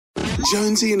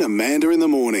Jonesy and Amanda in the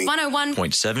morning.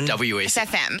 101.7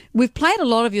 WSFM. We've played a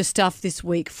lot of your stuff this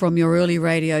week from your early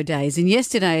radio days, and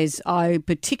yesterday's I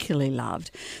particularly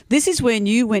loved. This is when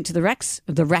you went to the Rax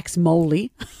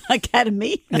Moley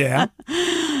Academy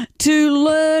to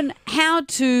learn how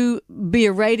to be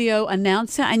a radio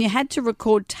announcer, and you had to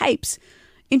record tapes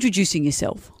introducing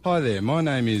yourself. Hi there, my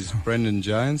name is Brendan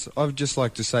Jones. I'd just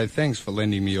like to say thanks for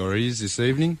lending me your ears this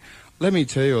evening. Let me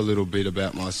tell you a little bit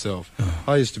about myself.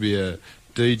 I used to be a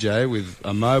DJ with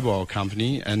a mobile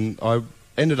company, and I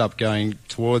ended up going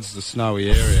towards the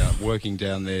Snowy area, working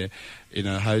down there in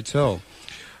a hotel.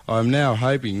 I'm now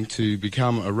hoping to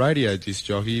become a radio disc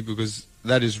jockey because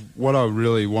that is what I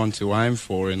really want to aim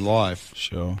for in life.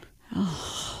 Sure.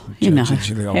 You know, Do you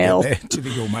think I'll hell. get there? Do you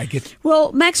think you'll make it?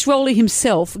 Well, Max Rowley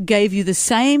himself gave you the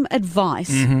same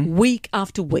advice week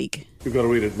after week. You've got to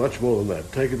read it much more than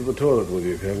that. Take it to the toilet with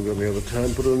you if you haven't got any other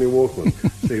time. Put it on your Walkman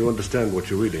so you understand what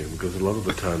you're reading, because a lot of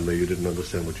the time there you didn't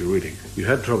understand what you're reading. You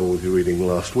had trouble with your reading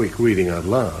last week, reading out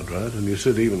loud, right? And you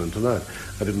said even in tonight,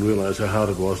 I didn't realise how hard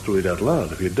it was to read out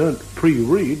loud. If you don't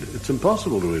pre-read, it's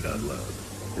impossible to read out loud.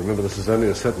 Remember, this is only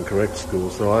a set and correct school,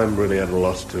 so I'm really at a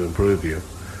loss to improve you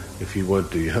if you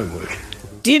won't do your homework.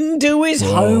 Didn't do his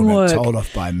Got homework. told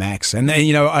off by Max. And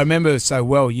then, I remember so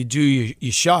well, you do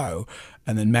your show,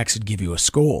 and then Max would give you a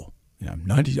score.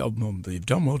 90, you've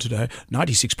done well today,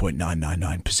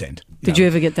 96.999%. Did you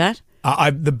ever get that?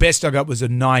 The best I got was a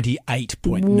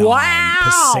 98.9%.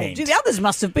 Wow! Gee, the others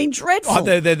must have been dreadful.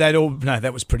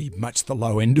 That was pretty much the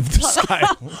low end of the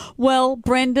scale. Well,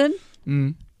 Brendan,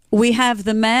 we have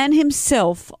the man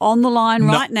himself on the line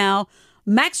right now.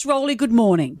 Max Rowley, good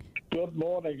morning. Good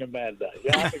morning, Amanda.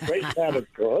 Yeah, I'm a great fan,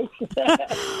 of course.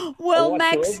 Well, I watch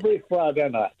Max, you every Friday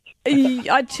night.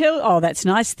 that's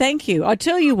nice. Thank you. I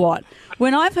tell you what,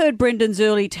 when I've heard Brendan's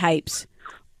early tapes,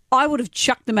 I would have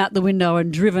chucked them out the window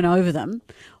and driven over them.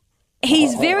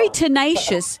 He's very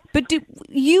tenacious, but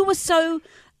you were so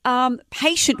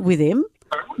patient with him.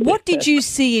 What did you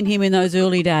see in him in those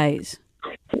early days?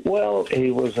 Well,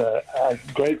 he was a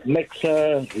great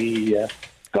mixer. He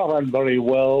got on very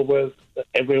well with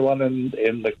everyone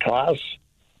in the class.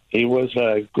 He was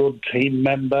a good team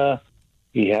member.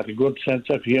 He had a good sense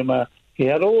of humour. He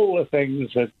had all the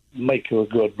things that make you a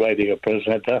good radio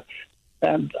presenter.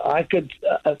 And I could,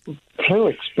 through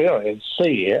experience,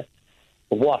 see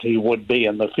what he would be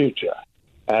in the future.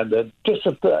 And it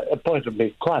disappointed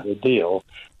me quite a deal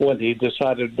when he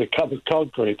decided to become a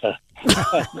concreter.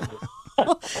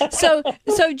 So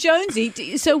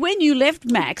Jonesy, so when you left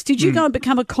Max, did you go and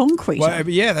become a concreter? Well,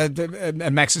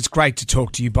 Max, it's great to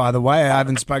talk to you, by the way. I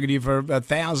haven't spoken to you for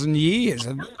 1,000 years.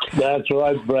 That's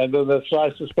right, Brendan. That's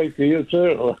nice to speak to you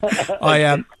too.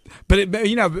 But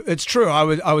it's true.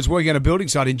 I was working on a building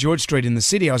site in George Street in the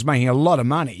city. I was making a lot of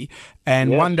money,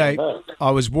 and one day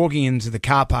I was walking into the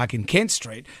car park in Kent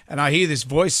Street, and I hear this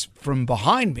voice from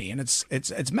behind me, and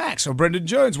it's Max or Brendan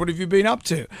Jones. What have you been up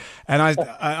to? And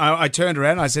I turned around.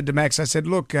 And I said to Max, I said,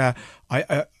 look, and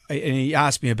he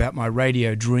asked me about my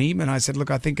radio dream, and I said,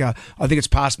 look, I think it's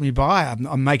passed me by.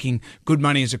 I'm making good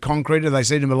money as a concreter. They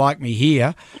seem to like me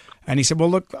here. And he said, well,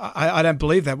 look, I don't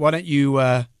believe that. Why don't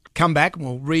you come back and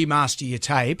we'll remaster your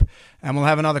tape and we'll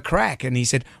have another crack? And he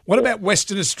said, what about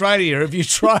Western Australia? Have you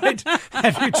tried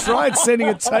sending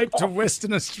a tape to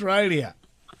Western Australia?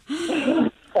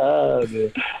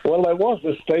 Well, there was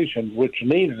a station which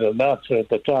needed an announcer at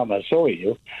the time I saw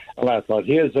you, and I thought,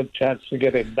 here's a chance to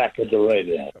get him back into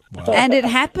radio. Wow. And it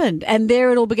happened, and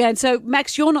there it all began. So,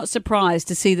 Max, you're not surprised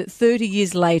to see that 30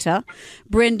 years later,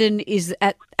 Brendan is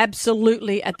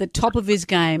absolutely at the top of his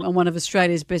game and one of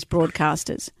Australia's best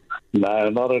broadcasters. No,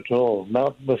 not at all.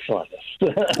 Not the slightest.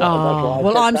 Oh,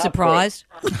 well, I'm surprised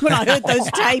when I heard those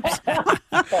tapes.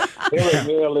 Hearing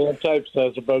the earlier tapes,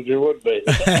 I suppose you would be.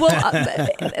 Well,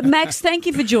 Max, thank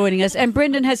you for joining us. And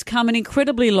Brendan has come an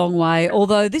incredibly long way,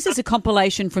 although this is a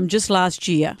compilation from just last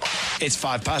year. It's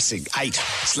 6:05, 8,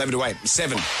 it's 11 to 8,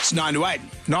 7, it's 9 to 8,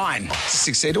 9,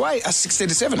 16 to 8, 16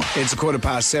 to 7. It's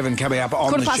 7:15 coming up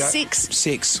on the show. 6:15.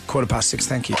 6, 6:15,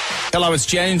 thank you. Hello, it's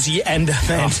Jonesy and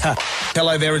Amanda.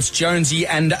 Hello there, it's Jonesy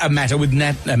and Amanda with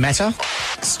Amanda.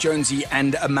 It's Jonesy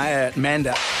and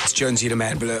Amanda. It's Jonesy and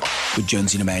Amanda with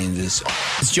Jonesy and Amanda's.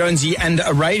 It's Jonesy and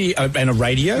a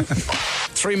radio.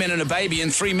 3 men and a baby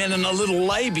and 3 men and a little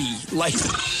lady.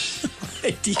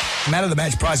 Man of the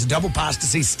match prize, a double pass to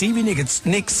see Stevie Nicks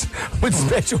with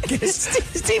special guest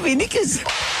Stevie Nicks.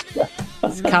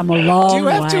 It's come a long way. Do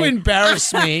you have to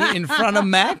embarrass me in front of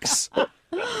Max?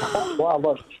 Well,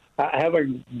 look,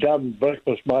 having done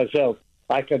breakfast myself,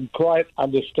 I can quite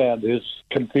understand his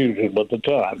confusion with the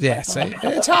time. Yeah, see,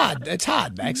 it's hard. It's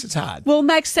hard, Max. It's hard. Well,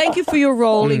 Max, thank you for your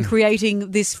role in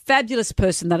creating this fabulous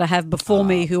person that I have before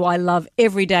me, who I love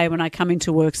every day when I come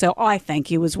into work. So I thank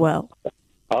you as well.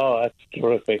 Oh, that's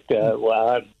terrific.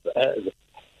 Well, I've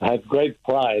had great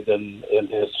pride in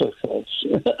his success.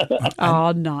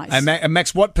 Oh, nice. And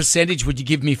Max, what percentage would you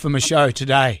give me for my show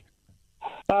today?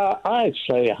 I'd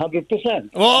say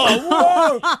 100%.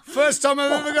 Whoa! First time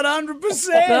I've ever got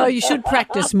 100%. Well, you should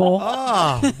practice more.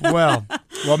 Oh, well,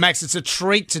 Max, it's a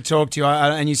treat to talk to you,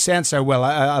 and you sound so well.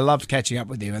 I loved catching up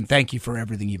with you, and thank you for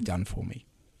everything you've done for me.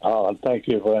 Oh, and thank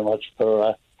you very much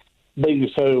for being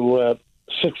so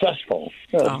successful.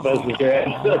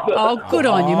 Oh, good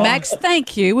on you, Max.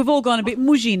 Thank you. We've all gone a bit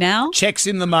mushy now. Checks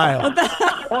in the mail.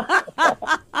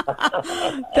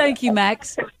 Thank you,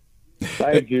 Max.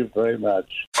 Thank you very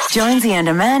much. Jonesy and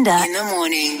Amanda in the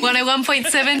morning.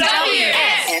 101.7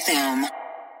 WFM.